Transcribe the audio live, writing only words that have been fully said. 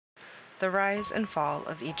the rise and fall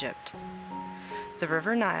of Egypt. The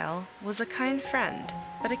river Nile was a kind friend,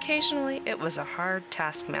 but occasionally it was a hard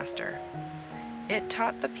taskmaster. It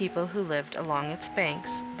taught the people who lived along its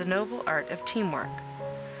banks the noble art of teamwork.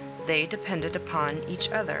 They depended upon each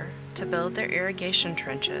other to build their irrigation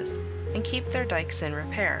trenches and keep their dikes in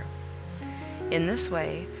repair. In this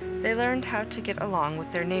way, they learned how to get along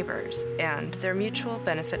with their neighbors, and their mutual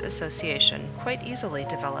benefit association quite easily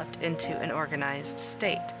developed into an organized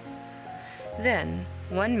state. Then,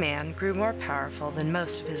 one man grew more powerful than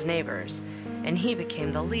most of his neighbors, and he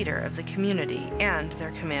became the leader of the community and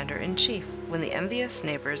their commander-in-chief when the envious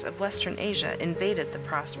neighbors of Western Asia invaded the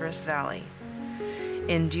prosperous valley.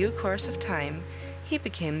 In due course of time, he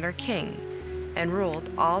became their king, and ruled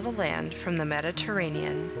all the land from the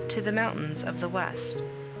Mediterranean to the mountains of the west.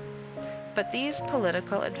 But these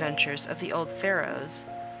political adventures of the old pharaohs,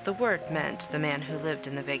 the word meant the man who lived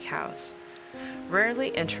in the big house, rarely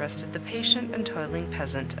interested the patient and toiling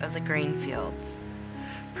peasant of the grain fields.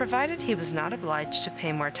 Provided he was not obliged to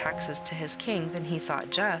pay more taxes to his king than he thought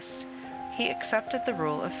just, he accepted the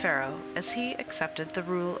rule of Pharaoh as he accepted the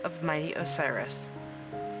rule of mighty Osiris.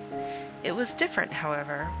 It was different,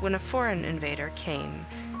 however, when a foreign invader came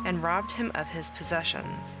and robbed him of his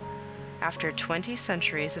possessions. After 20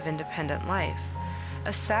 centuries of independent life,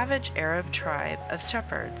 a savage Arab tribe of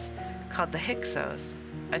shepherds called the Hyksos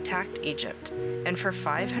attacked Egypt, and for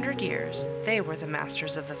 500 years they were the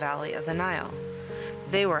masters of the valley of the Nile.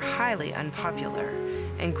 They were highly unpopular,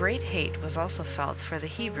 and great hate was also felt for the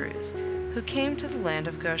Hebrews, who came to the land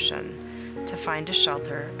of Goshen to find a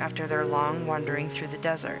shelter after their long wandering through the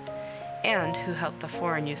desert, and who helped the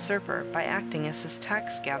foreign usurper by acting as his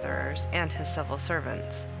tax gatherers and his civil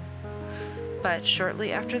servants. But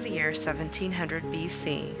shortly after the year 1700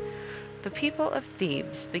 BC, the people of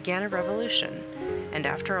Thebes began a revolution, and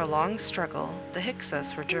after a long struggle, the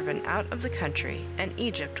Hyksos were driven out of the country, and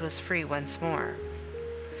Egypt was free once more.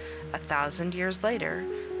 1,000 years later,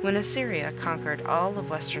 when Assyria conquered all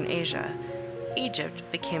of Western Asia, Egypt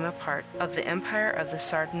became a part of the empire of the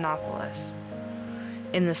Sardanapalus.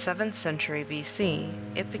 In the 7th century BC,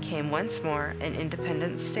 it became once more an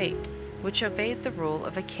independent state, which obeyed the rule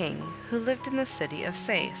of a king who lived in the city of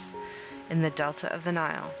Sais, in the delta of the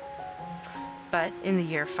Nile. But in the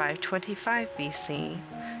year 525 BC,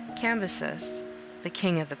 Cambyses, the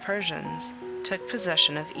king of the Persians, took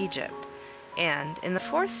possession of Egypt, and in the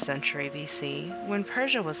 4th century BC, when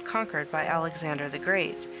Persia was conquered by Alexander the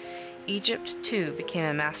Great, Egypt too became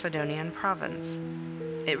a Macedonian province.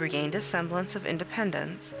 It regained a semblance of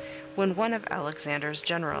independence when one of Alexander's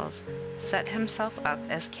generals set himself up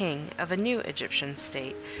as king of a new Egyptian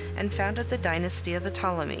state and founded the dynasty of the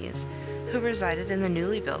Ptolemies, who resided in the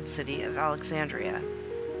newly built city of Alexandria.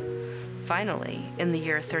 Finally, in the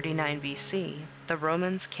year 39 BC, the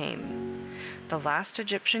Romans came. The last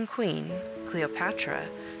Egyptian queen, Cleopatra,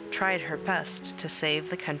 tried her best to save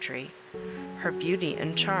the country. Her beauty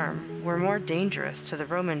and charm were more dangerous to the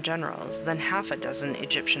Roman generals than half a dozen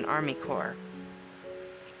Egyptian army corps.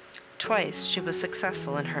 Twice she was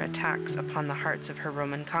successful in her attacks upon the hearts of her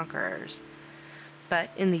Roman conquerors.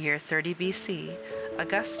 But in the year 30 BC,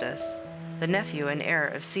 Augustus, the nephew and heir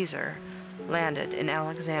of Caesar, landed in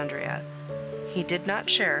Alexandria. He did not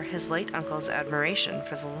share his late uncle's admiration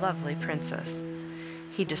for the lovely princess.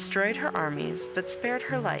 He destroyed her armies, but spared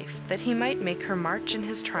her life that he might make her march in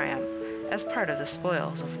his triumph as part of the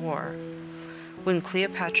spoils of war. When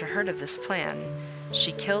Cleopatra heard of this plan,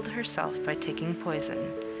 she killed herself by taking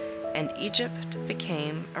poison, and Egypt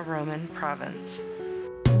became a Roman province.